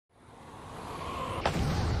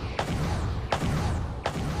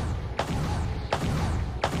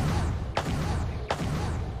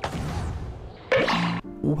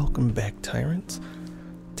Welcome back, Tyrants.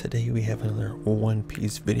 Today we have another One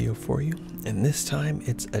Piece video for you, and this time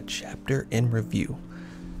it's a chapter in review.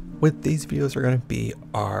 What these videos are going to be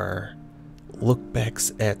are look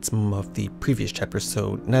backs at some of the previous chapters,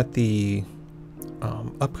 so not the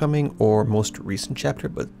upcoming or most recent chapter,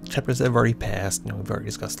 but chapters that have already passed, we've already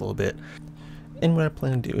discussed a little bit. And what I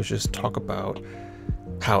plan to do is just talk about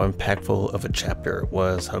how impactful of a chapter it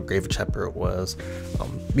was, how great of a chapter it was.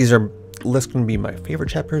 These are less going to be my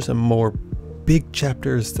favorite chapters and more big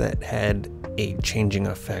chapters that had a changing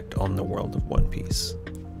effect on the world of One Piece.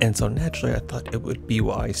 And so naturally I thought it would be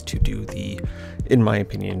wise to do the, in my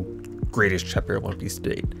opinion, greatest chapter of One Piece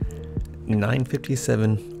to date,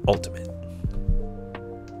 957 Ultimate.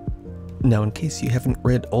 Now, in case you haven't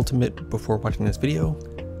read Ultimate before watching this video,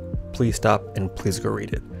 please stop and please go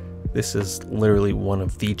read it. This is literally one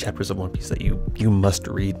of the chapters of One Piece that you must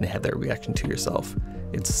read and have that reaction to yourself.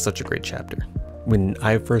 It's such a great chapter. When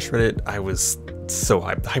I first read it, I was so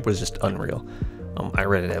hyped. The hype was just unreal. I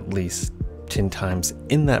read it at least 10 times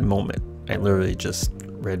in that moment. I literally just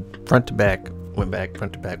read front to back, went back,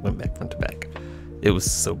 front to back, went back, front to back. It was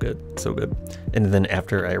so good, so good. And then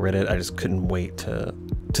after I read it, I just couldn't wait to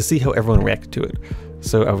see how everyone reacted to it.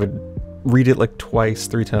 So I would read it like twice,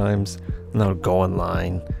 3 times, and then I would go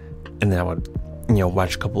online, and then I would,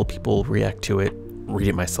 watch a couple of people react to it, read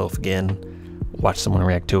it myself again, watch someone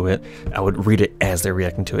react to it. I would read it as they're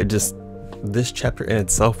reacting to it. This chapter in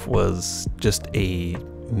itself was just a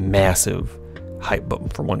massive hype button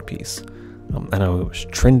for One Piece. I know it was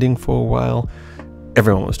trending for a while.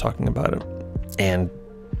 Everyone was talking about it, and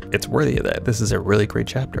it's worthy of that. This is a really great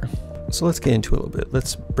chapter. So let's get into it a little bit.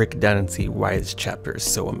 Let's break it down and see why this chapter is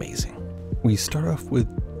so amazing. We start off with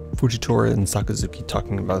Fujitora and Sakazuki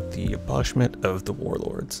talking about the abolishment of the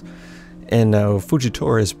warlords. And now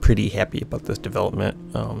Fujitora is pretty happy about this development.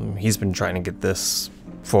 He's been trying to get this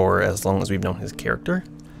for as long as we've known his character.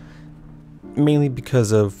 Mainly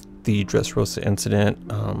because of the Dressrosa incident,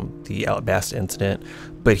 the Alabasta incident,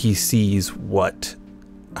 but he sees what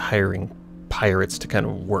hiring pirates to kind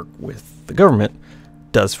of work with the government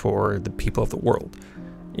does for the people of the world.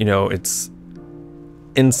 It's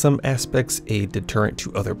in some aspects a deterrent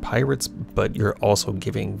to other pirates, but you're also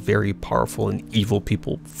giving very powerful and evil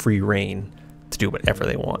people free reign to do whatever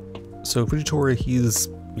they want. So Fujitora,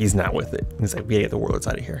 he's not with it. He's like, we gotta get the warlords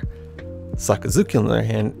out of here. Sakazuki, on the other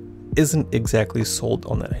hand, isn't exactly sold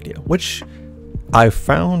on that idea, which I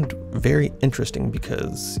found very interesting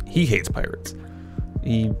because he hates pirates.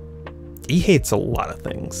 He hates a lot of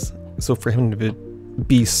things. So for him to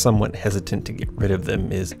be somewhat hesitant to get rid of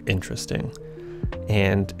them is interesting.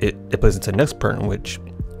 And it plays into the next part in which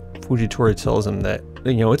Fujitora tells him that,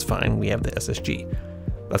 it's fine, we have the SSG.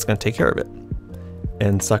 That's going to take care of it.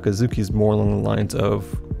 And Sakazuki's more along the lines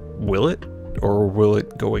of, will it? Or will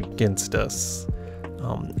it go against us?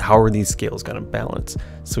 How are these scales going to balance?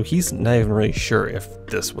 So he's not even really sure if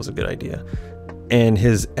this was a good idea. And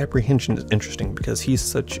his apprehension is interesting because he's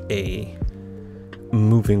such a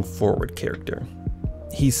moving forward character.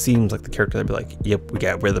 He seems like the character that'd be like, yep, we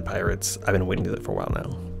got rid of the pirates. I've been waiting to do that for a while now.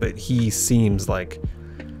 But he seems like,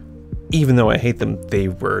 even though I hate them, they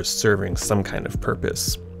were serving some kind of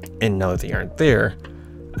purpose. And now that they aren't there,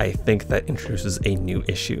 I think that introduces a new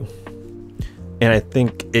issue. And I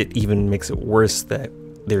think it even makes it worse that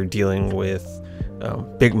they're dealing with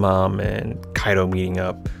Big Mom and Kaido meeting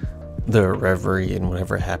up, the Reverie and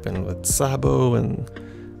whatever happened with Sabo and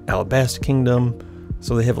Alabasta Kingdom.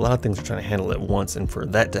 So they have a lot of things they're trying to handle at once, and for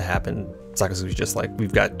that to happen, Sakazuki's just like,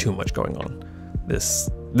 we've got too much going on. This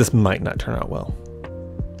might not turn out well.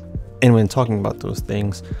 And when talking about those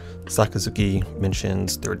things, Sakazuki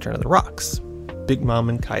mentions the return of the rocks, Big Mom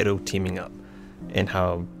and Kaido teaming up, and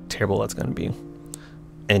how terrible that's going to be.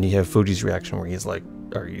 And you have Fuji's reaction where he's like,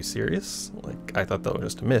 are you serious? Like, I thought that was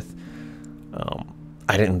just a myth.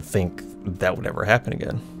 I didn't think that would ever happen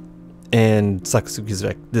again. And Sakazuki's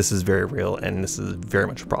like, this is very real and this is very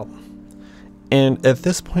much a problem. And at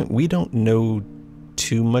this point, we don't know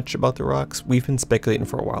too much about the rocks. We've been speculating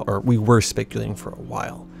for a while, or we were speculating for a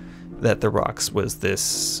while, that the rocks was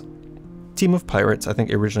this team of pirates. I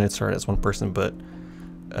think originally it started as one person, but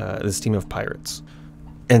this team of pirates.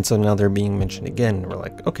 And so now they're being mentioned again. We're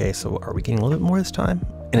like, okay, so are we getting a little bit more this time?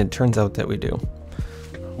 And it turns out that we do.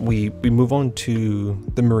 We move on to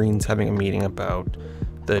the Marines having a meeting about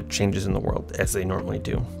the changes in the world as they normally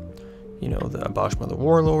do. The abolishment of the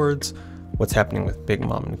warlords, what's happening with Big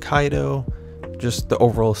Mom and Kaido, just the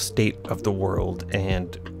overall state of the world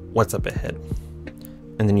and what's up ahead.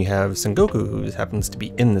 And then you have Sengoku, who happens to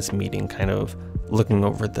be in this meeting, kind of looking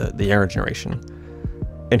over the younger generation.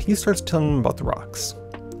 And he starts telling them about the rocks.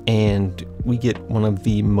 And we get one of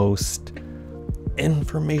the most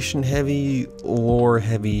information heavy, lore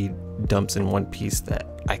heavy dumps in One Piece that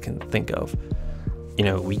I can think of. You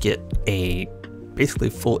know, we get a basically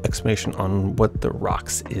full explanation on what the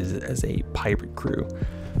Rocks is as a pirate crew.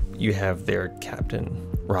 You have their captain,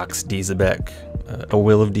 Rox D. Xebec, a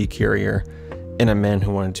Will of D carrier, and a man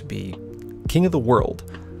who wanted to be king of the world.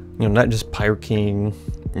 You know, not just pirate king,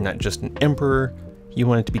 not just an emperor, he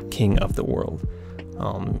wanted to be king of the world.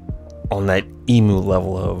 On that emu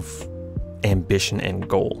level of ambition and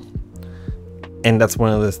goal. And that's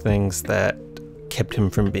one of the things that kept him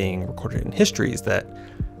from being recorded in history, is that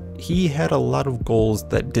he had a lot of goals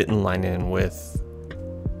that didn't line in with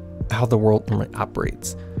how the world normally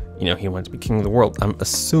operates. You know, he wanted to be king of the world. I'm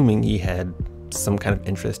assuming he had some kind of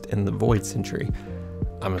interest in the Void Century.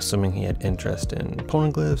 I'm assuming he had interest in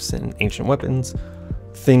poneglyphs and ancient weapons,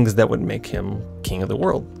 things that would make him king of the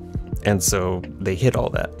world. And so they hit all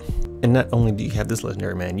that. And not only do you have this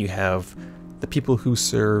legendary man, you have the people who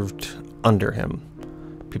served under him.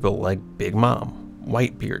 People like Big Mom,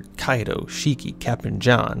 Whitebeard, Kaido, Shiki, Captain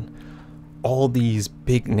John. All these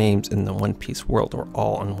big names in the One Piece world are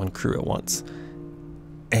all on one crew at once.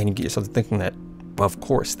 And you get yourself thinking that, well, of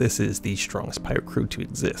course, this is the strongest pirate crew to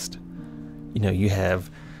exist. You know, you have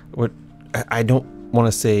what I don't want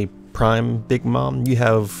to say prime Big Mom. You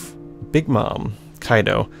have Big Mom,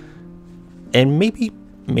 Kaido, and maybe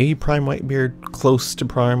prime Whitebeard, close to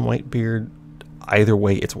prime Whitebeard. Either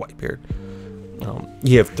way, it's Whitebeard.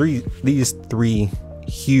 You have these three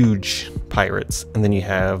huge pirates, and then you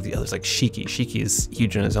have the others like Shiki. Shiki is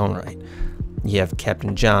huge in his own right. You have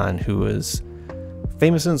Captain John, who is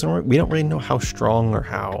famous in his own right. We don't really know how strong or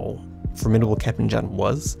how formidable Captain John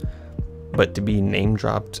was, but to be name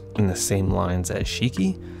dropped in the same lines as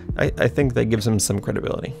Shiki, I think that gives him some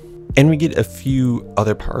credibility. And we get a few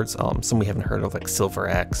other parts, some we haven't heard of, like Silver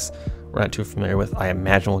Axe, we're not too familiar with. I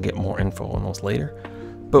imagine we'll get more info on those later.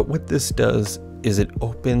 But what this does is it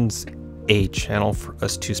opens a channel for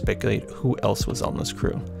us to speculate who else was on this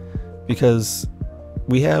crew. Because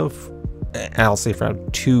we have, I'll say for now,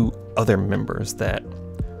 2 other members that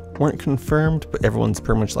weren't confirmed, but everyone's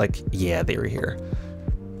pretty much like, yeah, they were here.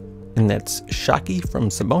 And that's Shaki from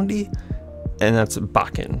Sabaody, and that's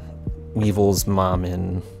Bakken, Weevil's mom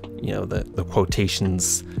in, you know, the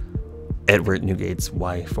quotations, Edward Newgate's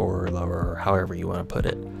wife or lover, or however you want to put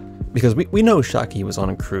it. Because we know Shaki was on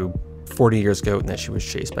a crew 40 years ago and that she was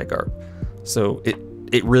chased by Garp. So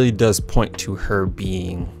it really does point to her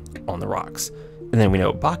being on the Rocks. And then we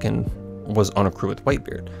know Bakken was on a crew with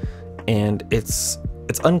Whitebeard. And it's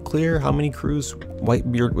unclear how many crews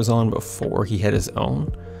Whitebeard was on before he had his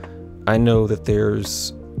own. I know that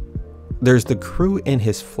there's the crew in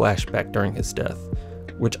his flashback during his death,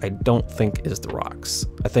 which I don't think is the Rocks.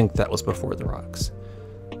 I think that was before the Rocks.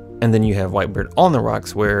 And then you have Whitebeard on the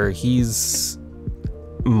Rocks, where he's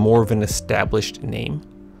more of an established name.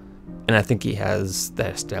 And I think he has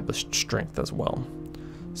that established strength as well.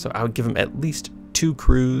 So I would give him at least 2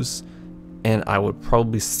 crews, and I would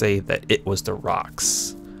probably say that it was the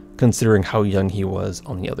Rocks, considering how young he was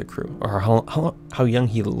on the other crew, or how young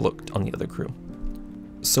he looked on the other crew.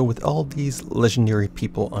 So with all these legendary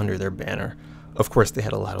people under their banner, of course they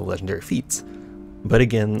had a lot of legendary feats. But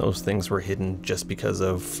again, those things were hidden just because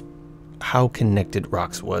of how connected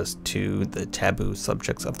Rocks was to the taboo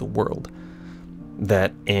subjects of the world.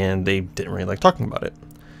 And they didn't really like talking about it.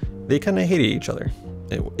 They kind of hated each other.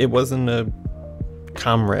 It wasn't a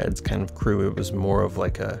comrades kind of crew. It was more of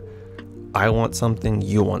like a, I want something,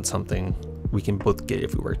 you want something, we can both get it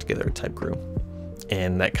if we work together type crew.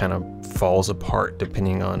 And that kind of falls apart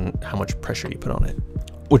depending on how much pressure you put on it,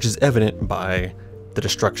 which is evident by the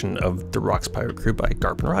destruction of the Rocks pirate crew by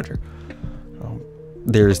Garp and Roger.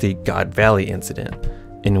 There's the God Valley incident,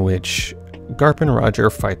 in which Garp and Roger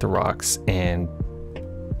fight the Rocks and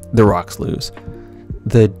the Rocks lose.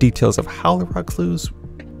 The details of how the Rocks lose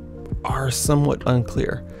are somewhat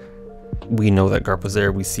unclear. We know that Garp was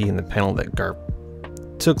there. We see in the panel that Garp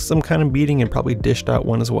took some kind of beating and probably dished out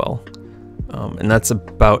one as well. And that's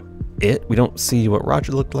about it. We don't see what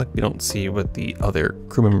Roger looked like. We don't see what the other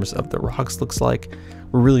crew members of the Rocks looks like.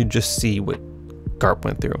 We really just see what Garp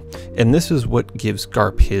went through. And this is what gives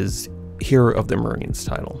Garp his Hero of the Marines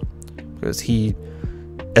title. Because he,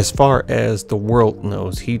 as far as the world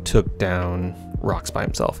knows, he took down Rocks by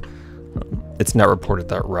himself. It's not reported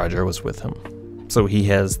that Roger was with him. So he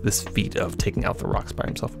has this feat of taking out the Rocks by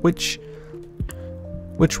himself, which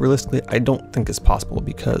realistically I don't think is possible,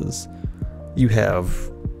 because you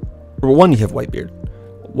have, well, one, you have Whitebeard.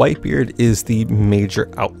 Whitebeard is the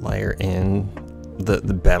major outlier in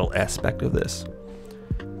the battle aspect of this,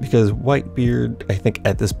 because Whitebeard, I think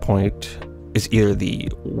at this point, is either the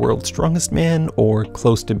world's strongest man or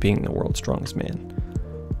close to being the world's strongest man.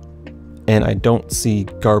 And I don't see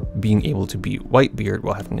Garp being able to beat Whitebeard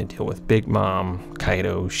while having to deal with Big Mom,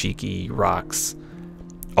 Kaido, Shiki, Rox,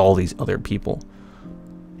 all these other people.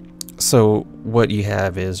 So what you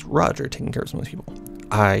have is Roger taking care of some of these people.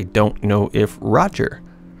 I don't know if Roger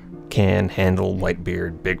can handle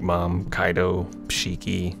Whitebeard, Big Mom, Kaido,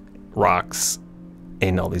 Shiki, Rox,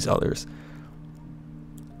 and all these others.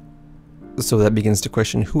 So that begins to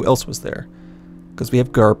question who else was there. Because we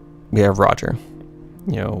have Garp, we have Roger.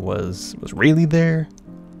 You know, was Rayleigh there?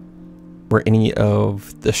 Were any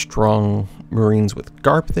of the strong Marines with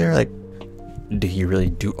Garp there? Like, did he really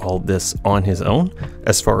do all this on his own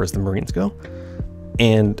as far as the Marines go?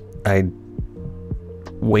 And I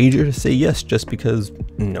wager to say yes, just because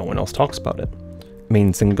no one else talks about it. I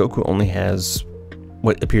mean, Sengoku only has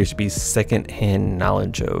what appears to be second-hand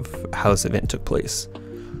knowledge of how this event took place.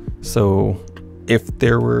 So if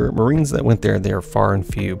there were Marines that went there, they are far and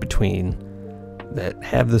few between that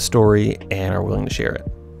have the story and are willing to share it.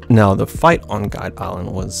 Now, the fight on Guide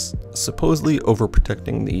Island was supposedly over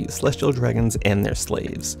protecting the Celestial Dragons and their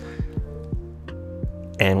slaves.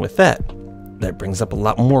 And with that brings up a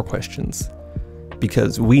lot more questions.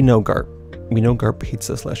 Because we know Garp. We know Garp hates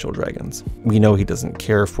the Celestial Dragons. We know he doesn't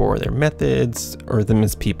care for their methods or them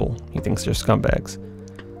as people. He thinks they're scumbags.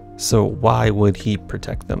 So why would he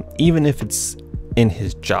protect them? Even if it's in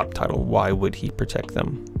his job title, why would he protect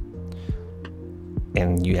them?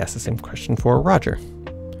 And you ask the same question for Roger.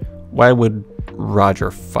 Why would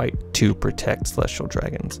Roger fight to protect Celestial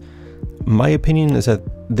Dragons? My opinion is that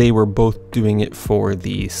they were both doing it for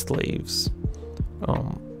the slaves.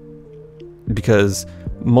 Because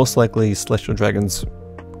most likely Celestial Dragons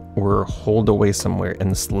were holed away somewhere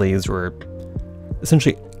and the slaves were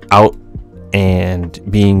essentially out and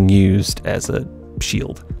being used as a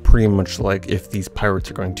shield. Pretty much like if these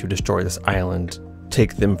pirates are going to destroy this island,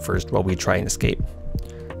 take them first while we try and escape.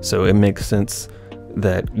 So it makes sense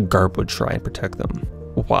that Garp would try and protect them.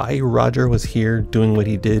 Why Roger was here doing what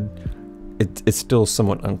he did, it's still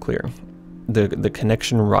somewhat unclear. The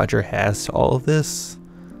connection Roger has to all of this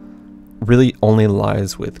really only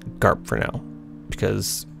lies with Garp for now,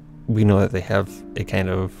 because we know that they have a kind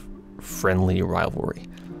of friendly rivalry.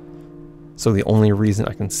 So the only reason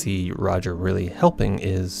I can see Roger really helping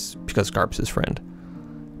is because Garp's his friend.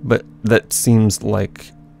 But that seems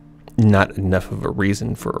like not enough of a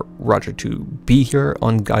reason for Roger to be here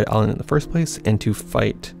on Guide Island in the first place and to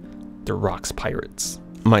fight the Rox pirates.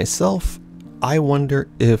 Myself, I wonder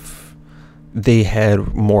if they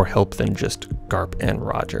had more help than just Garp and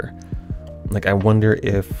Roger. Like, I wonder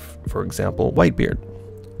if, for example, Whitebeard.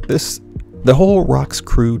 The whole Rox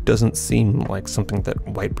crew doesn't seem like something that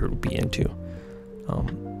Whitebeard would be into.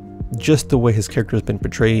 Just the way his character has been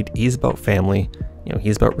portrayed, he's about family, you know,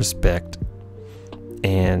 he's about respect,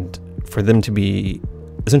 and for them to be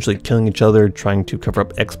essentially killing each other, trying to cover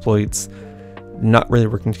up exploits, not really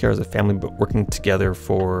working together as a family, but working together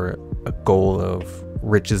for a goal of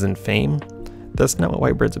riches and fame, that's not what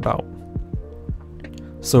Whitebeard's about.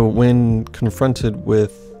 So when confronted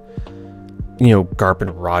with, you know, Garp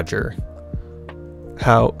and Roger,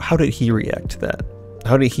 how did he react to that?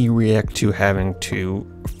 How did he react to having to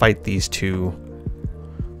fight these two?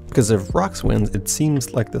 Because if Rox wins, it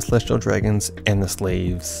seems like the Celestial Dragons and the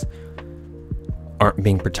slaves aren't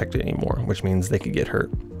being protected anymore, which means they could get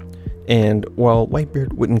hurt. And while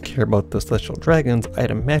Whitebeard wouldn't care about the Celestial Dragons,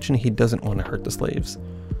 I'd imagine he doesn't want to hurt the slaves.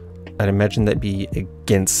 I'd imagine that'd be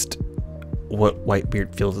against what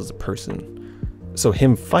Whitebeard feels as a person. So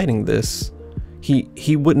him fighting this,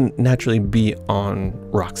 he wouldn't naturally be on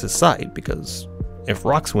Rox's side, because if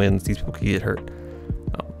Rox wins, these people could get hurt.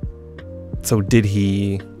 So did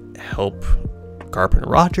he help Garp and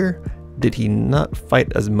Roger? Did he not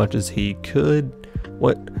fight as much as he could?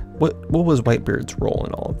 What was Whitebeard's role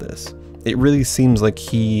in all of this? It really seems like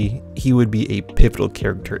he would be a pivotal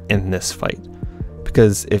character in this fight,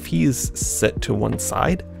 because if he's set to one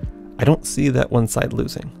side, I don't see that one side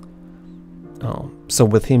losing. So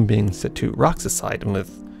with him being set to Rox's side, and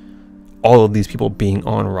with all of these people being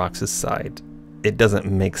on Rox's side, it doesn't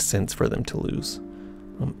make sense for them to lose.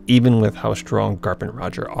 Even with how strong Garp and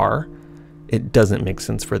Roger are, it doesn't make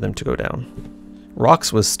sense for them to go down.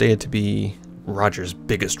 Rox was stated to be Roger's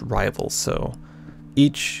biggest rival, so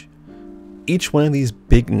each one of these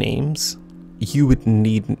big names, you would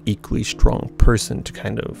need an equally strong person to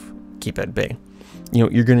kind of keep at bay. You know,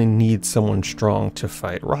 you're going to need someone strong to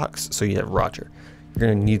fight Rox, so you have Roger. You're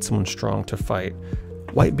going to need someone strong to fight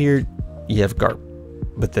Whitebeard, you have Garp.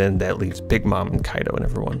 But then that leaves Big Mom and Kaido and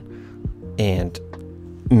everyone. And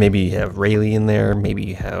Maybe you have Rayleigh in there, maybe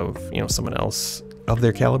you have, someone else of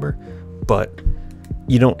their caliber, but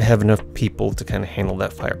you don't have enough people to kind of handle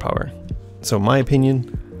that firepower. So in my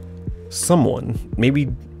opinion, someone, maybe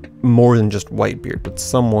more than just Whitebeard, but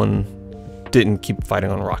someone didn't keep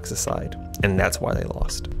fighting on Rox's side, and that's why they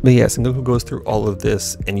lost. But yeah, Sengoku goes through all of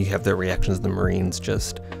this, and you have the reactions of the Marines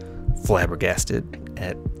just flabbergasted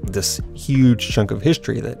at this huge chunk of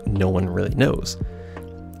history that no one really knows.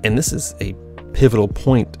 And this is a pivotal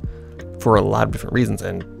point for a lot of different reasons,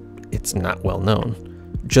 and it's not well known.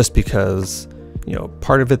 Just because,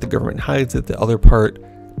 part of it the government hides it, the other part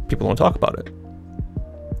people don't talk about it.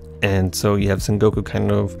 And so you have Sengoku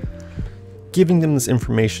kind of giving them this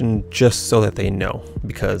information just so that they know,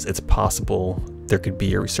 because it's possible there could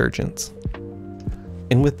be a resurgence.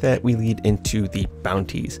 And with that, we lead into the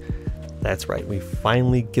bounties. That's right, we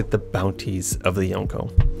finally get the bounties of the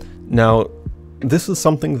Yonko. Now, this is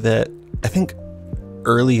something that I think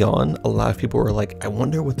early on, a lot of people were like, I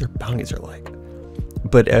wonder what their bounties are like.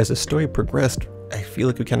 But as the story progressed, I feel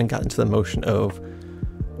like we kind of got into the motion of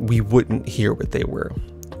we wouldn't hear what they were,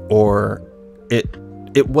 or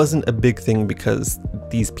it wasn't a big thing because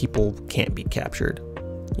these people can't be captured.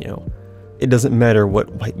 It doesn't matter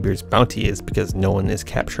what Whitebeard's bounty is because no one is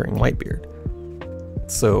capturing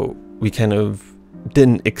Whitebeard. So we kind of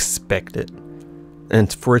didn't expect it,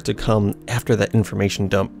 and for it to come after that information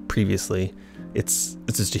dump previously, it's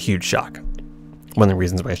just a huge shock. One of the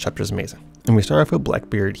reasons why this chapter is amazing. And we start off with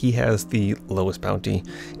Blackbeard. He has the lowest bounty,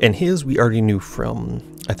 and his we already knew from,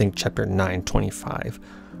 I think, chapter 925,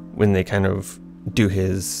 when they kind of do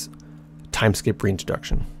his time skip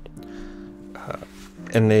reintroduction.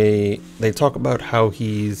 And they talk about how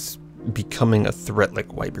he's becoming a threat like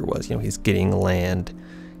Whitebeard was. He's getting land,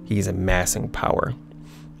 he's amassing power.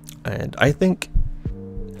 And I think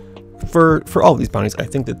for all of these bounties, I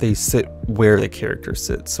think that they sit where the character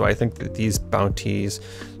sits. So I think that these bounties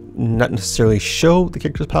not necessarily show the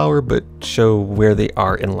character's power, but show where they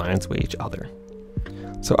are in lines with each other.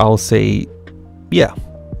 So I'll say, yeah,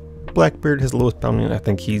 Blackbeard has the lowest bounty, and I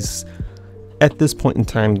think he's, at this point in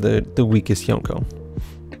time, the weakest Yonko.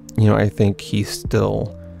 I think he's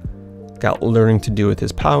still got learning to do with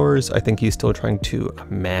his powers. I think he's still trying to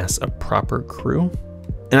amass a proper crew.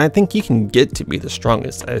 And I think he can get to be the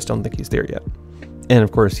strongest. I just don't think he's there yet. And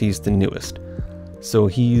of course, he's the newest. So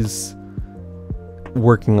he's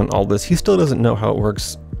working on all this. He still doesn't know how it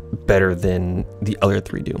works better than the other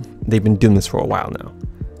three do. They've been doing this for a while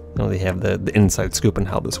now. They have the inside scoop on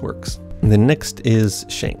how this works. And the next is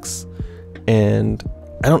Shanks. And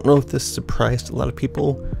I don't know if this surprised a lot of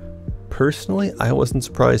people. Personally, I wasn't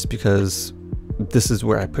surprised because this is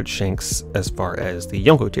where I put Shanks as far as the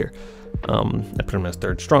Yonko tier. I put him as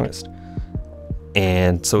third strongest,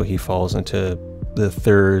 and so he falls into the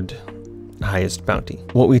third highest bounty.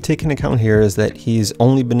 What we take into account here is that he's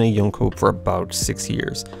only been a Yonko for about 6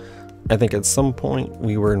 years. I think at some point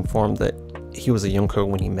we were informed that he was a Yonko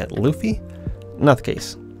when he met Luffy. Not the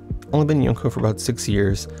case. Only been a Yonko for about 6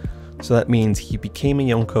 years, so that means he became a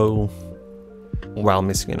Yonko while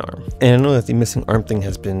missing an arm. And I know that the missing arm thing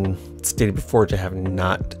has been stated before to have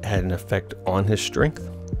not had an effect on his strength.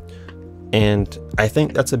 And I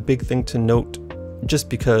think that's a big thing to note, just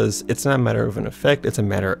because it's not a matter of an effect, it's a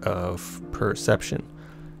matter of perception.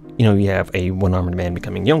 You have a one-armed man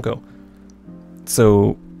becoming Yonko.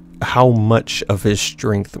 So how much of his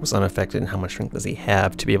strength was unaffected and how much strength does he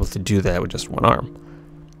have to be able to do that with just one arm?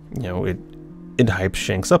 It hypes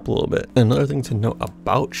Shanks up a little bit. Another thing to note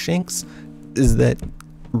about Shanks is that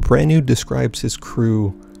Brand describes his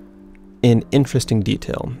crew in interesting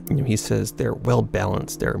detail. He says they're well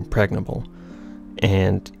balanced, they're impregnable,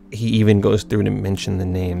 and he even goes through to mention the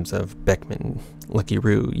names of Beckman, Lucky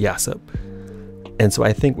Roo, Yasop. And so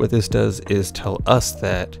I think what this does is tell us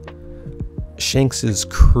that Shanks's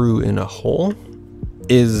crew in a whole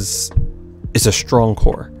is a strong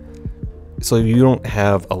core. So you don't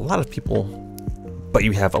have a lot of people, but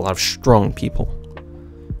you have a lot of strong people.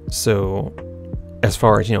 So as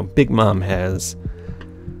far as, Big Mom has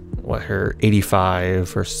her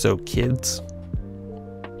 85 or so kids,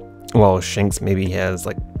 while Shanks maybe has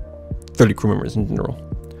like 30 crew members in general.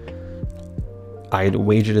 I'd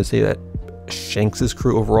wager to say that Shanks's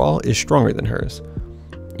crew overall is stronger than hers.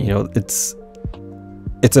 It's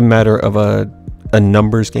a matter of a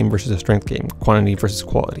numbers game versus a strength game, quantity versus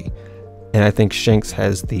quality. And I think Shanks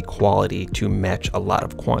has the quality to match a lot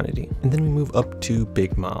of quantity. And then we move up to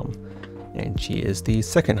Big Mom, and she is the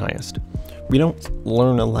second highest. We don't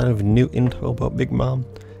learn a lot of new info about Big Mom.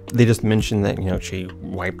 They just mention that, she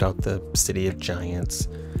wiped out the city of giants.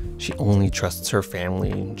 She only trusts her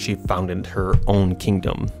family. She founded her own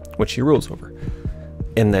kingdom, which she rules over.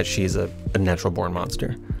 and that she's a natural born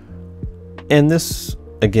monster. And this,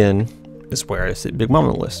 again, is where I sit Big Mom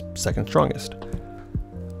on the list, second strongest.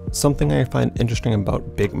 Something I find interesting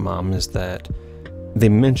about Big Mom is that they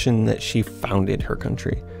mention that she founded her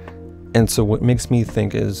country. And so what makes me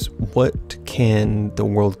think is, what can the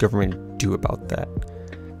world government do about that?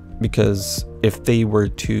 Because if they were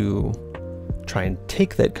to try and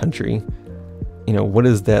take that country, you know, what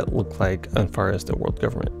does that look like as far as the world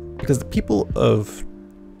government? Because the people of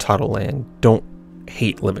Toddleland don't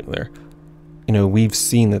hate living there. You know, we've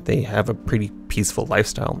seen that they have a pretty peaceful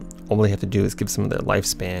lifestyle. All they have to do is give some of their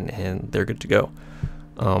lifespan and they're good to go.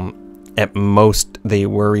 At most, they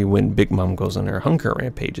worry when Big Mom goes on her hunger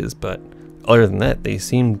rampages, but other than that, they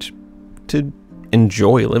seemed to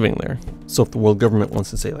enjoy living there. So if the world government wants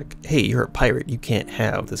to say like, hey, you're a pirate, you can't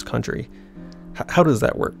have this country, how does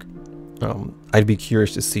that work? I'd be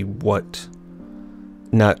curious to see what,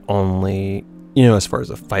 not only, you know, as far as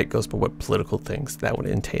a fight goes, but what political things that would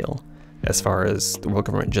entail as far as the world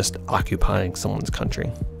government just occupying someone's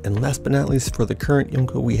country. And last but not least, for the current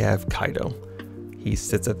Yonko, we have Kaido. He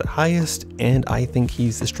sits at the highest, and I think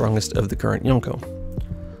he's the strongest of the current Yonko.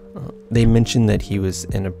 They mentioned that he was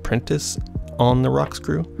an apprentice on the Rocks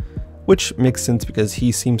crew, which makes sense because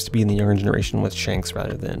he seems to be in the younger generation with Shanks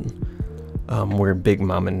rather than where Big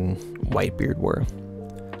Mom and Whitebeard were.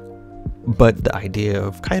 But the idea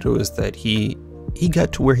of Kaido is that he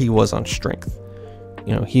got to where he was on strength.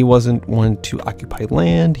 You know, he wasn't one to occupy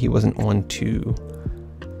land, he wasn't one to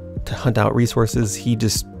hunt out resources, he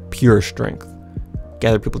just pure strength.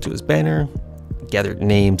 Gathered people to his banner, gathered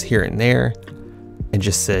names here and there, and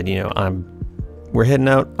just said, you know, we're heading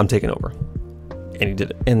out, I'm taking over. And he did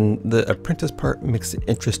it. And the apprentice part makes it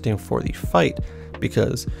interesting for the fight,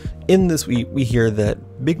 because in this we hear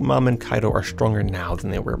that Big Mom and Kaido are stronger now than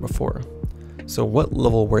they were before. So what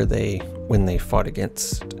level were they when they fought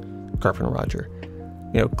against Garp and Roger?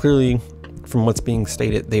 You know, clearly from what's being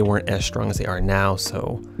stated, they weren't as strong as they are now,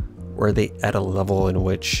 so were they at a level in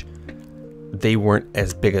which they weren't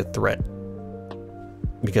as big a threat?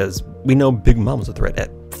 Because we know Big Mom was a threat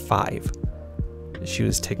at 5. She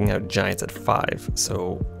was taking out giants at 5,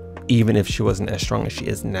 so even if she wasn't as strong as she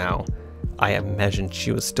is now, I imagine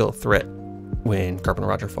she was still a threat when Garp and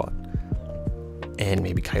Roger fought. And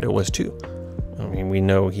maybe Kaido was too. I mean, we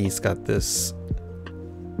know he's got this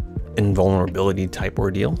invulnerability type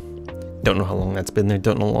ordeal. Don't know how long that's been there,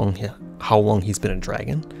 don't know how long he's been a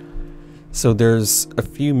dragon. So there's a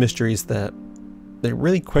few mysteries that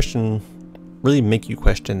really make you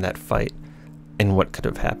question that fight and what could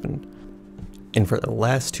have happened. And for the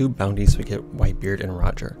last 2 bounties, we get Whitebeard and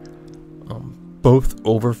Roger. Both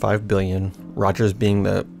over 5 billion, Roger's being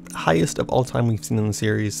the highest of all time we've seen in the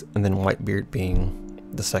series, and then Whitebeard being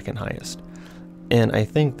the second highest. And I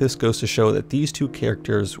think this goes to show that these 2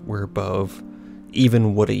 characters were above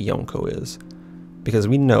even what a Yonko is. Because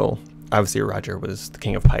we know, obviously Roger was the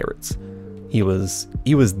king of pirates. He was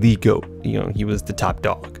the GOAT, you know, he was the top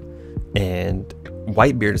dog. And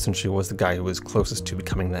Whitebeard essentially was the guy who was closest to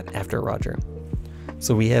becoming that after Roger.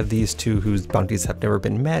 So we have these 2 whose bounties have never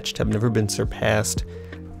been matched, have never been surpassed,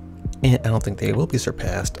 and I don't think they will be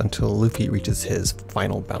surpassed until Luffy reaches his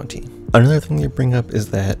final bounty. Another thing they bring up is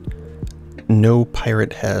that no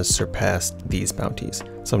pirate has surpassed these bounties.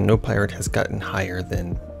 So no pirate has gotten higher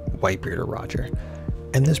than Whitebeard or Roger.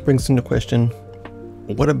 And this brings into question,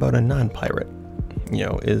 what about a non-pirate? You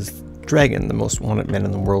know, is Dragon the most wanted man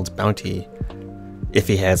in the world's bounty? If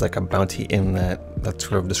he has like a bounty in that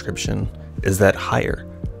sort of description, is that higher?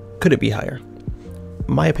 Could it be higher?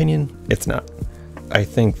 My opinion, it's not. I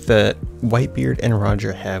think that Whitebeard and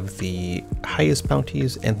Roger have the highest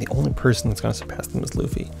bounties, and the only person that's going to surpass them is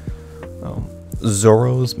Luffy.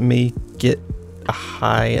 Zoro's may get a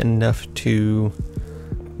high enough to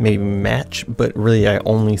maybe match, but really I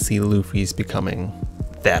only see Luffy's becoming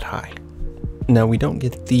that high. Now, we don't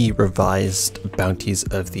get the revised bounties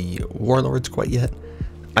of the warlords quite yet.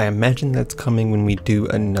 I imagine that's coming when we do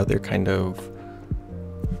another kind of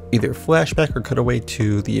either flashback or cutaway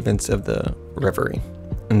to the events of the Reverie.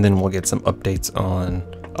 And then we'll get some updates on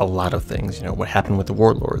a lot of things, you know, what happened with the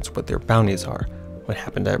warlords, what their bounties are, what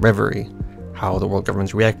happened at Reverie, how the world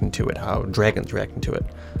government's reacting to it, how Dragon's reacting to it.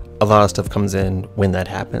 A lot of stuff comes in when that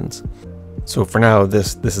happens. So for now,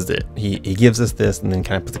 this is it. He gives us this and then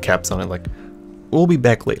kind of puts the caps on it like, we'll be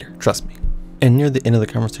back later, trust me. And near the end of the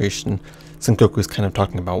conversation, Sengoku's kind of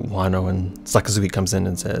talking about Wano, and Sakazuki comes in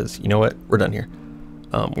and says, you know what, we're done here.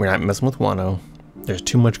 We're not messing with Wano. There's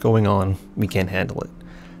too much going on. We can't handle it.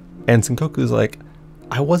 And Sengoku's like,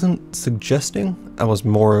 I wasn't suggesting, I was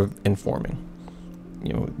more of informing.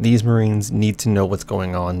 these Marines need to know what's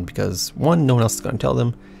going on because one, no one else is going to tell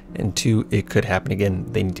them, and two, it could happen again.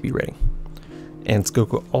 They need to be ready. And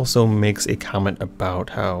Sengoku also makes a comment about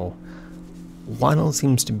how Wano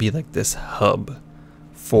seems to be like this hub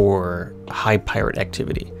for high pirate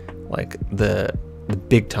activity. Like the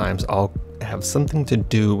big times all have something to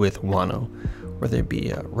do with Wano, whether it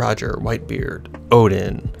be Roger, Whitebeard,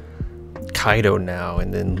 Oden, Kaido now,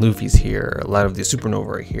 and then Luffy's here, a lot of the Supernova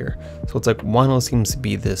are here. So it's like Wano seems to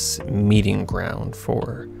be this meeting ground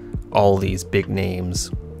for all these big names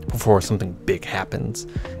before something big happens.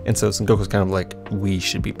 And so Sengoku's kind of like, we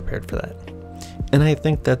should be prepared for that. And I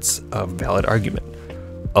think that's a valid argument.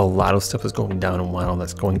 A lot of stuff is going down in Wano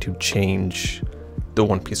that's going to change the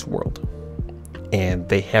One Piece world. And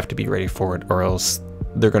they have to be ready for it, or else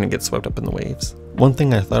they're going to get swept up in the waves. One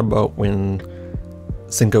thing I thought about when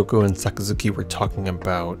Sengoku and Sakazuki were talking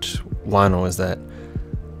about Wano is that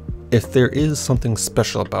if there is something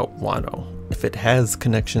special about Wano, if it has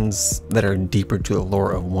connections that are deeper to the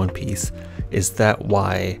lore of One Piece, is that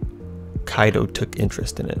why Kaido took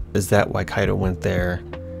interest in it? Is that why Kaido went there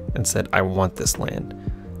and said, I want this land?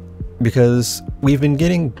 Because we've been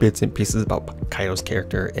getting bits and pieces about Kaido's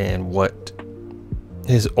character and what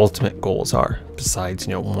his ultimate goals are, besides,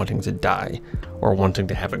 wanting to die or wanting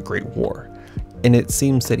to have a great war. And it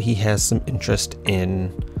seems that he has some interest in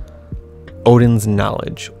Oden's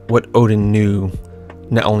knowledge, what Oden knew,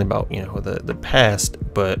 not only about, the past,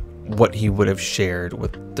 but what he would have shared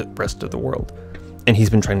with the rest of the world. And he's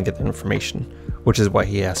been trying to get that information, which is why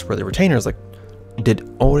he asked for the retainers. Like, did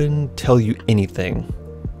Oden tell you anything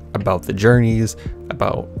about the journeys,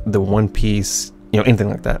 about the One Piece, anything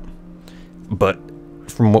like that? But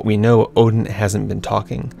from what we know, Oden hasn't been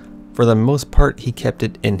talking. For the most part, he kept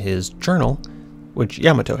it in his journal, which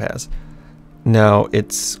Yamato has. Now,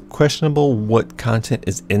 it's questionable what content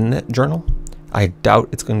is in that journal. I doubt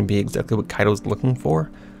it's going to be exactly what Kaido's looking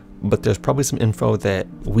for, but there's probably some info that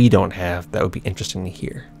we don't have that would be interesting to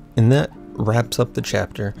hear. And that wraps up the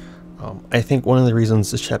chapter. I think one of the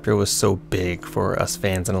reasons this chapter was so big for us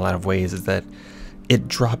fans in a lot of ways is that it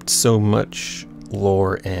dropped so much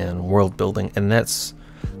lore and world building, and that's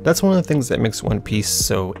one of the things that makes One Piece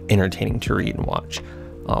so entertaining to read and watch.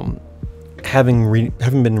 Having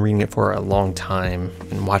been reading it for a long time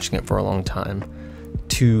and watching it for a long time,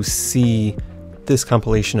 to see this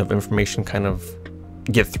compilation of information kind of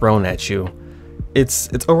get thrown at you, it's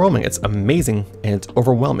overwhelming. It's amazing and it's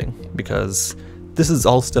overwhelming because this is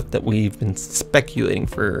all stuff that we've been speculating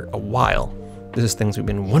for a while. This is things we've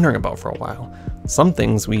been wondering about for a while. Some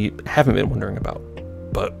things we haven't been wondering about,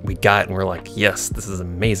 but we got it and we're like, yes, this is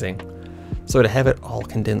amazing. So to have it all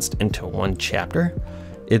condensed into one chapter,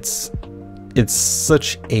 it's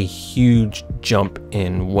such a huge jump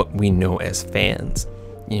in what we know as fans.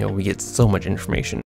 We get so much information.